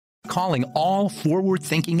calling all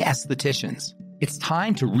forward-thinking estheticians. It's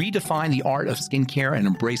time to redefine the art of skincare and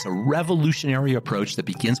embrace a revolutionary approach that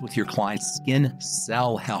begins with your client's skin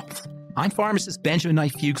cell health. I'm pharmacist Ben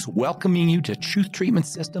Fuchs, welcoming you to Truth Treatment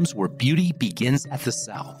Systems, where beauty begins at the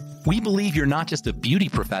cell. We believe you're not just a beauty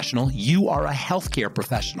professional, you are a healthcare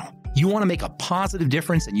professional. You want to make a positive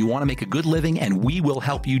difference and you want to make a good living, and we will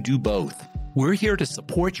help you do both. We're here to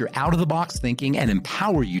support your out-of-the-box thinking and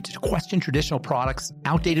empower you to question traditional products,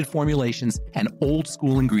 outdated formulations, and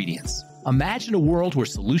old-school ingredients. Imagine a world where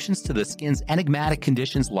solutions to the skin's enigmatic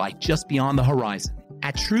conditions lie just beyond the horizon.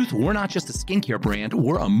 At Truth, we're not just a skincare brand,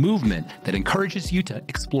 we're a movement that encourages you to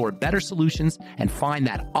explore better solutions and find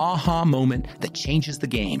that aha moment that changes the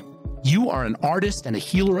game. You are an artist and a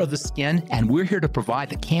healer of the skin, and we're here to provide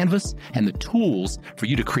the canvas and the tools for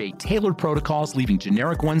you to create tailored protocols, leaving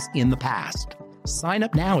generic ones in the past. Sign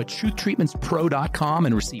up now at truthtreatmentspro.com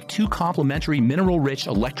and receive 2 complimentary mineral-rich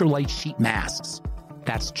electrolyte sheet masks.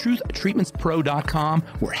 That's truthtreatmentspro.com,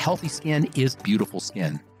 where healthy skin is beautiful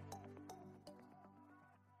skin.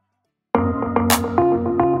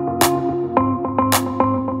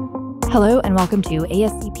 Hello and welcome to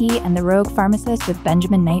ASCP and the Rogue Pharmacist with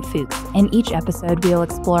Benjamin Knight Fuchs. In each episode, we'll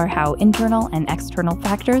explore how internal and external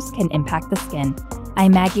factors can impact the skin.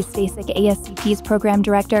 I'm Maggie Spacek, ASCP's Program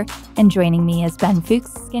Director, and joining me is Ben Fuchs,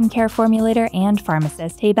 Skincare Formulator and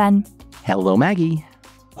Pharmacist. Hey, Ben. Hello, Maggie.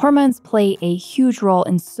 Hormones play a huge role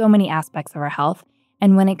in so many aspects of our health,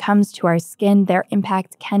 and when it comes to our skin, their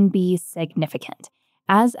impact can be significant.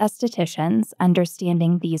 As estheticians,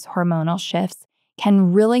 understanding these hormonal shifts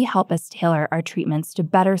can really help us tailor our treatments to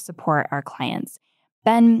better support our clients.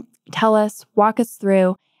 Ben, walk us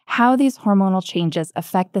through how these hormonal changes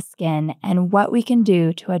affect the skin and what we can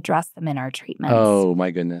do to address them in our treatments. Oh,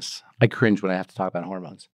 my goodness. I cringe when I have to talk about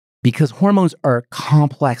hormones. Because hormones are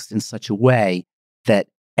complex in such a way that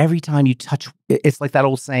every time you touch, it's like that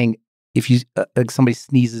old saying, if you somebody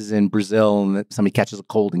sneezes in Brazil and somebody catches a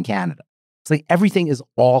cold in Canada. It's like everything is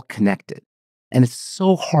all connected. And it's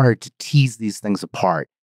so hard to tease these things apart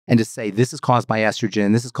and to say, this is caused by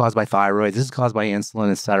estrogen, this is caused by thyroid, this is caused by insulin,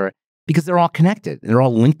 et cetera, because they're all connected and they're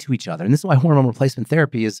all linked to each other. And this is why hormone replacement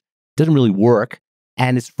therapy doesn't really work,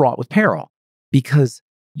 and it's fraught with peril, because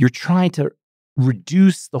you're trying to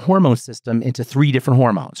reduce the hormone system into 3 different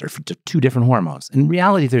hormones or to 2 different hormones. In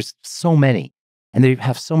reality, there's so many, and they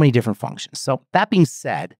have so many different functions. So that being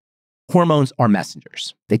said, hormones are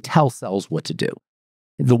messengers. They tell cells what to do.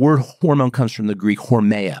 The word hormone comes from the Greek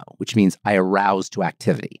hormeo, which means I arouse to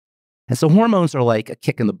activity. And so hormones are like a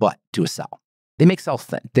kick in the butt to a cell. They make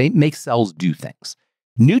cells do things.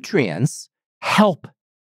 Nutrients help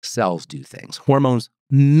cells do things. Hormones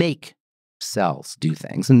make cells do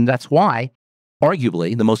things. And that's why,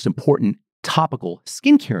 arguably, the most important topical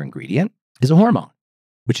skincare ingredient is a hormone,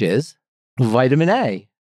 which is vitamin A.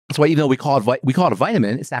 That's why, even though we call it a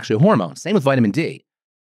vitamin, it's actually a hormone. Same with vitamin D.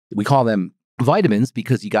 We call them vitamins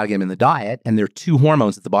because you got to get them in the diet, and there are 2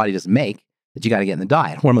 hormones that the body doesn't make that you got to get in the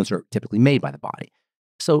diet. Hormones are typically made by the body.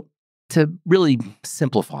 So to really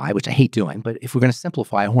simplify, which I hate doing, but if we're going to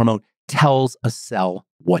simplify, a hormone tells a cell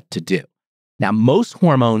what to do. Now, most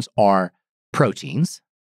hormones are proteins,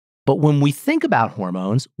 but when we think about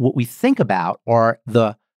hormones, what we think about are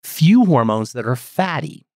the few hormones that are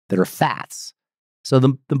fatty, that are fats. So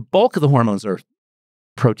the bulk of the hormones are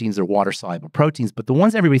proteins, are water-soluble proteins, but the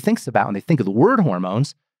ones everybody thinks about when they think of the word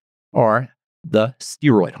hormones are the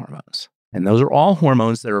steroid hormones. And those are all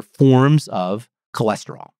hormones that are forms of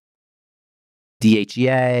cholesterol.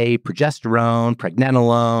 DHEA, progesterone,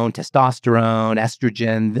 pregnenolone, testosterone,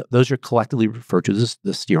 estrogen, those are collectively referred to as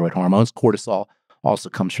the steroid hormones. Cortisol also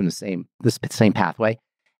comes from the same pathway.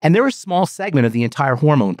 And they're a small segment of the entire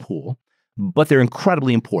hormone pool, but they're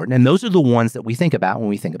incredibly important. And those are the ones that we think about when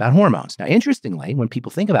we think about hormones. Now, interestingly, when people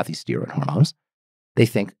think about these steroid hormones, they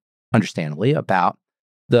think, understandably, about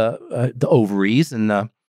the ovaries and the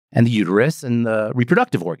uterus and the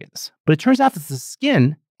reproductive organs. But it turns out that the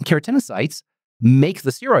skin, keratinocytes, make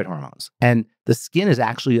the steroid hormones. And the skin is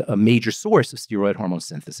actually a major source of steroid hormone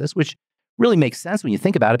synthesis, which really makes sense when you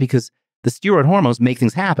think about it, because the steroid hormones make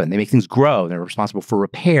things happen. They make things grow. They're responsible for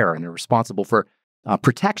repair, and they're responsible for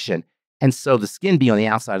protection. And so the skin being on the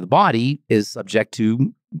outside of the body is subject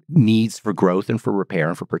to needs for growth and for repair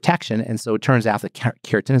and for protection. And so it turns out that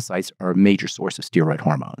keratinocytes are a major source of steroid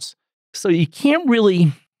hormones. So you can't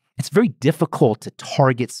really, it's very difficult to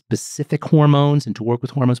target specific hormones and to work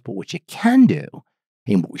with hormones, but what you can do,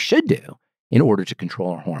 and what we should do in order to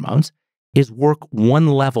control our hormones, is work one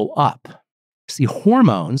level up. See,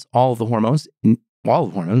 hormones, all of the hormones, the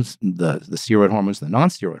steroid hormones, the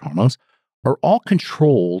non-steroid hormones, are all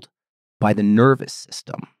controlled by the nervous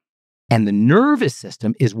system. And the nervous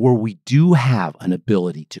system is where we do have an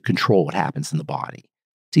ability to control what happens in the body.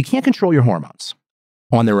 So you can't control your hormones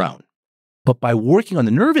on their own. But by working on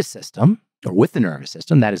the nervous system, or with the nervous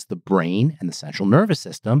system, that is the brain and the central nervous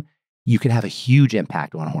system, you can have a huge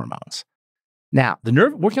impact on hormones. Now,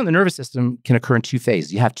 working on the nervous system can occur in two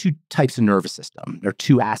phases. You have two types of nervous system. There are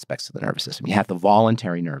two aspects of the nervous system. You have the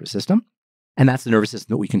voluntary nervous system, and that's the nervous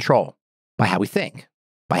system that we control by how we think,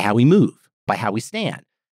 by how we move, by how we stand,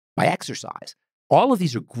 by exercise. All of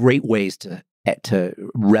these are great ways to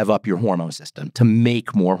rev up your hormone system, to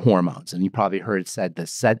make more hormones. And you probably heard it said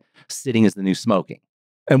that sitting is the new smoking.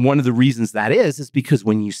 And one of the reasons that is because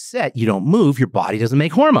when you sit, you don't move, your body doesn't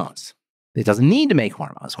make hormones. It doesn't need to make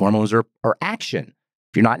hormones. Hormones are action.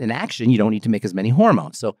 If you're not in action, you don't need to make as many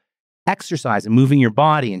hormones. So exercise and moving your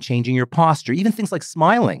body and changing your posture, even things like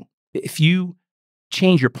smiling. If you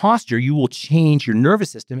change your posture, you will change your nervous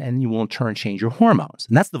system and you will in turn change your hormones.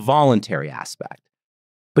 And that's the voluntary aspect.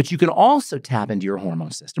 But you can also tap into your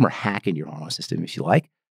hormone system or hack into your hormone system, if you like,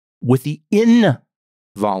 with the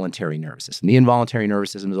involuntary nervous system. The involuntary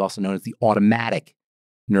nervous system is also known as the automatic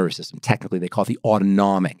nervous system. Technically, they call it the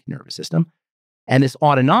autonomic nervous system. And this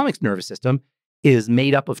autonomic nervous system is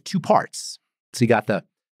made up of two parts. So you got the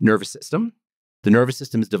nervous system. The nervous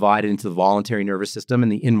system is divided into the voluntary nervous system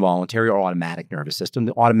and the involuntary or automatic nervous system.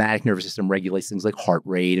 The automatic nervous system regulates things like heart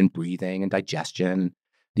rate and breathing and digestion, and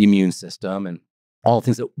the immune system, and all the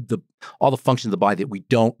things all the functions of the body that we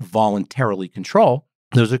don't voluntarily control.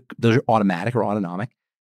 Those are automatic or autonomic.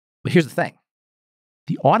 But here's the thing.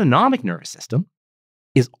 The autonomic nervous system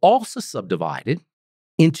is also subdivided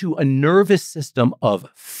into a nervous system of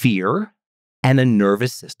fear and a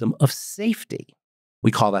nervous system of safety.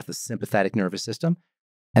 We call that the sympathetic nervous system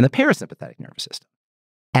and the parasympathetic nervous system.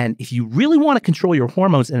 And if you really want to control your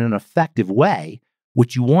hormones in an effective way,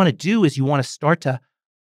 what you want to do is you want to start to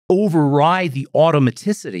override the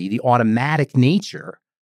automaticity, the automatic nature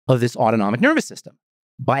of this autonomic nervous system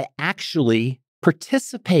by actually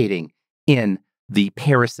participating in the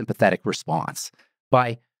parasympathetic response,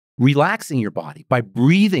 by relaxing your body, by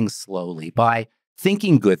breathing slowly, by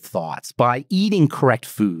thinking good thoughts, by eating correct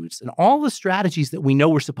foods. And all the strategies that we know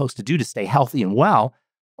we're supposed to do to stay healthy and well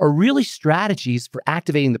are really strategies for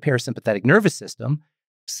activating the parasympathetic nervous system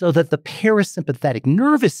so that the parasympathetic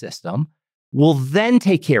nervous system will then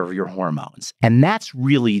take care of your hormones. And that's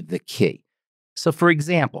really the key. So for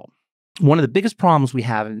example, one of the biggest problems we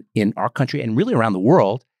have in our country and really around the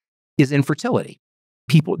world is infertility.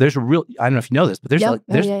 There's a real, I don't know if you know this, but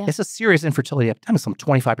it's a serious infertility epidemic. Some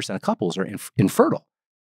 25% of couples are infertile.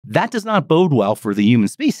 That does not bode well for the human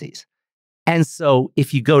species. And so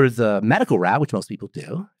if you go to the medical route, which most people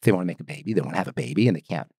do, if they want to make a baby, they want to have a baby and they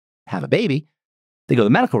can't have a baby, they go the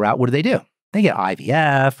medical route. What do? They get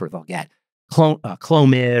IVF, or they'll get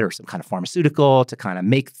Clomid or some kind of pharmaceutical to kind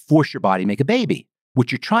of force your body to make a baby.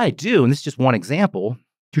 What you're trying to do, and this is just one example,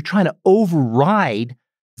 you're trying to override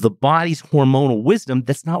the body's hormonal wisdom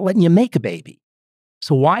that's not letting you make a baby.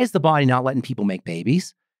 So why is the body not letting people make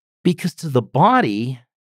babies? Because to the body,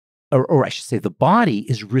 or I should say the body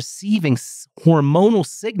is receiving hormonal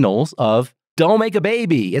signals of, don't make a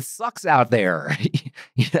baby. It sucks out there.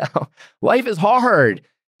 Life is hard.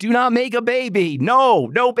 Do not make a baby. No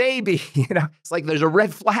baby. It's like there's a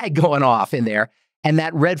red flag going off in there. And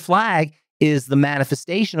that red flag is the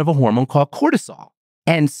manifestation of a hormone called cortisol.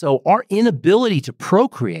 And so our inability to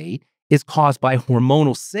procreate is caused by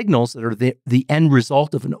hormonal signals that are the end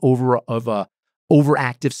result of a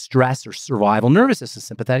overactive stress or survival nervous system,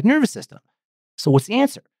 sympathetic nervous system. So what's the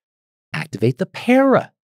answer? Activate the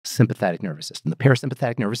parasympathetic nervous system. The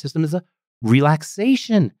parasympathetic nervous system is a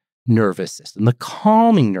relaxation nervous system, the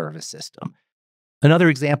calming nervous system. Another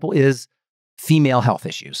example is female health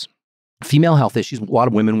issues. Female health issues, a lot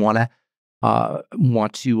of women want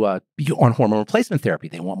to be on hormone replacement therapy.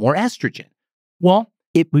 They want more estrogen. Well,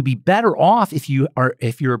 it would be better off if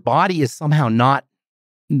your body is somehow not,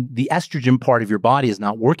 the estrogen part of your body is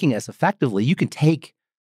not working as effectively. You can take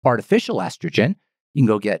artificial estrogen. You can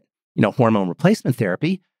go get, hormone replacement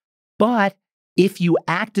therapy. But if you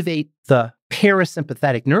activate the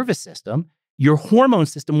parasympathetic nervous system, your hormone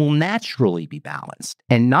system will naturally be balanced.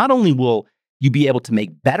 And not only will you be able to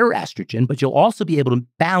make better estrogen, but you'll also be able to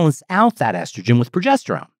balance out that estrogen with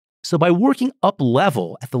progesterone. So by working up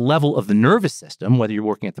level at the level of the nervous system, whether you're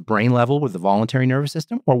working at the brain level with the voluntary nervous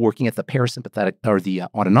system or working at the parasympathetic or the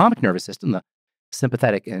autonomic nervous system, the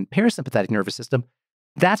sympathetic and parasympathetic nervous system,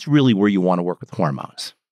 that's really where you want to work with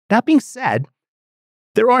hormones. That being said,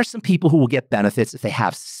 there are some people who will get benefits if they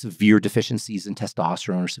have severe deficiencies in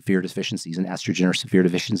testosterone or severe deficiencies in estrogen or severe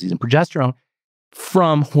deficiencies in progesterone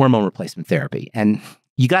from hormone replacement therapy. And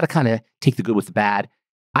you got to kind of take the good with the bad.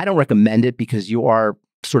 I don't recommend it because you are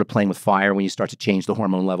sort of playing with fire when you start to change the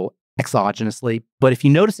hormone level exogenously. But if you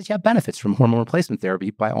notice that you have benefits from hormone replacement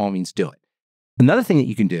therapy, by all means do it. Another thing that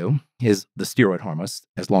you can do is the steroid hormones,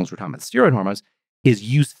 as long as we're talking about the steroid hormones, is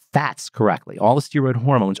use fats correctly. All the steroid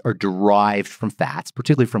hormones are derived from fats,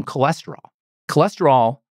 particularly from cholesterol.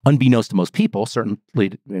 Cholesterol, unbeknownst to most people, certainly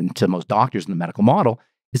to most doctors in the medical model,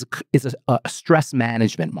 is a stress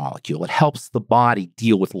management molecule. It helps the body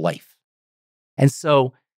deal with life. And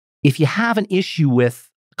so if you have an issue with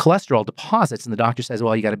cholesterol deposits and the doctor says,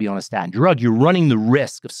 well, you got to be on a statin drug, you're running the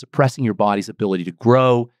risk of suppressing your body's ability to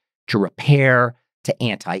grow, to repair, to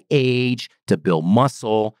anti-age, to build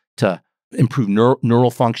muscle, to improve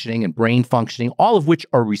neural functioning and brain functioning, all of which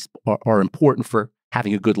are important for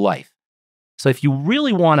having a good life. So if you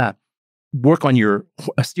really want to work on your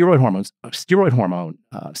steroid hormone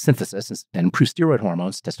synthesis and improve steroid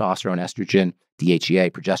hormones, testosterone, estrogen,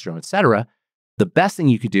 DHEA, progesterone, et cetera, the best thing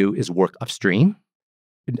you could do is work upstream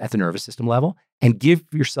at the nervous system level and give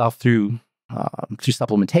yourself through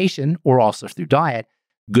supplementation or also through diet,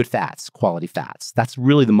 good fats, quality fats. That's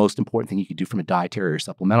really the most important thing you can do from a dietary or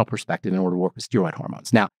supplemental perspective in order to work with steroid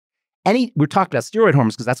hormones. Now, we're talking about steroid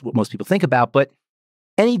hormones because that's what most people think about, but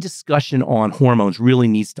any discussion on hormones really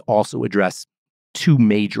needs to also address two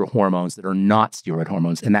major hormones that are not steroid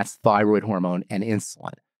hormones, and that's thyroid hormone and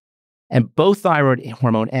insulin. And both thyroid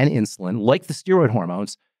hormone and insulin, like the steroid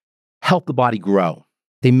hormones, help the body grow.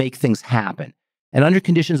 They make things happen. And under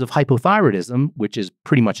conditions of hypothyroidism, which is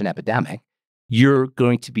pretty much an epidemic, you're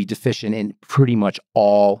going to be deficient in pretty much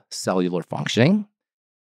all cellular functioning.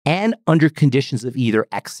 And under conditions of either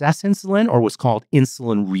excess insulin or what's called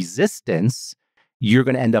insulin resistance, you're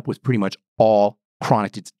going to end up with pretty much all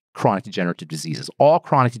chronic degenerative diseases. All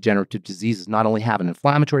chronic degenerative diseases not only have an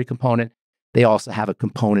inflammatory component, they also have a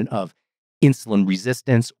component of insulin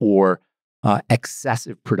resistance or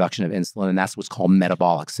excessive production of insulin, and that's what's called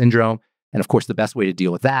metabolic syndrome. And of course, the best way to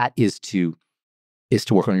deal with that is to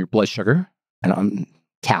work on your blood sugar and on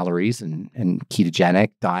calories and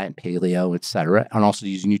ketogenic diet, paleo, et cetera, and also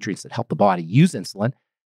use nutrients that help the body use insulin.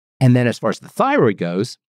 And then as far as the thyroid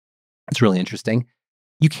goes, it's really interesting.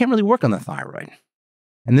 You can't really work on the thyroid.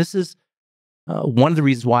 And this is one of the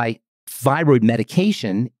reasons why thyroid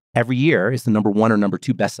medication every year is the number 1 or number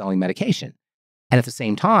 2 best-selling medication. And at the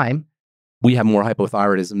same time, we have more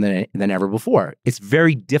hypothyroidism than ever before. It's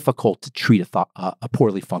very difficult to treat a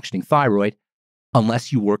poorly functioning thyroid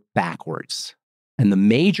unless you work backwards. And the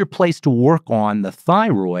major place to work on the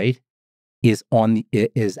thyroid is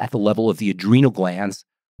at the level of the adrenal glands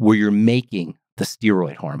where you're making the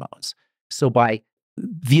steroid hormones. So via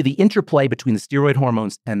the interplay between the steroid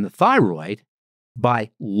hormones and the thyroid, by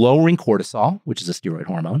lowering cortisol, which is a steroid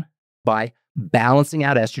hormone, by balancing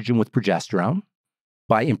out estrogen with progesterone,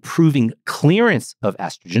 by improving clearance of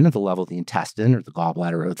estrogen at the level of the intestine or the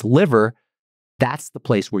gallbladder or the liver, that's the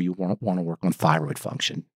place where you want to work on thyroid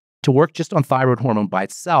function. To work just on thyroid hormone by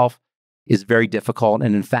itself is very difficult.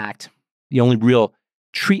 And in fact, the only real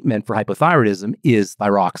treatment for hypothyroidism is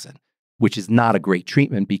thyroxine, which is not a great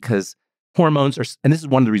treatment because hormones are, and this is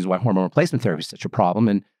one of the reasons why hormone replacement therapy is such a problem,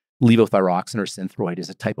 and levothyroxine or Synthroid is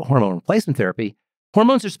a type of hormone replacement therapy.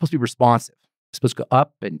 Hormones are supposed to be responsive. They're supposed to go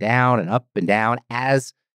up and down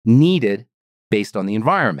as needed based on the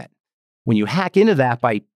environment. When you hack into that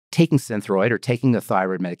by taking Synthroid or taking the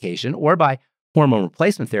thyroid medication or by hormone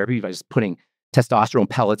replacement therapy, by just putting testosterone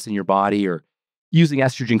pellets in your body or using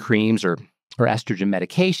estrogen creams or estrogen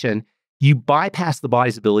medication, you bypass the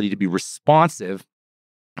body's ability to be responsive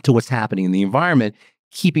to what's happening in the environment,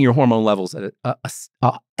 keeping your hormone levels at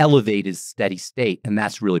a elevated, steady state. And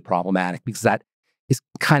that's really problematic because that is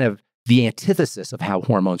kind of the antithesis of how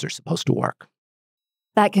hormones are supposed to work.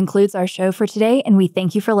 That concludes our show for today, and we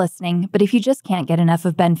thank you for listening. But if you just can't get enough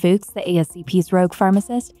of Ben Fuchs, the ASCP's Rogue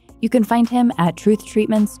Pharmacist, you can find him at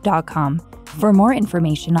truthtreatments.com. For more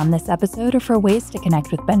information on this episode or for ways to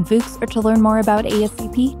connect with Ben Fuchs or to learn more about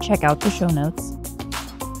ASCP, check out the show notes.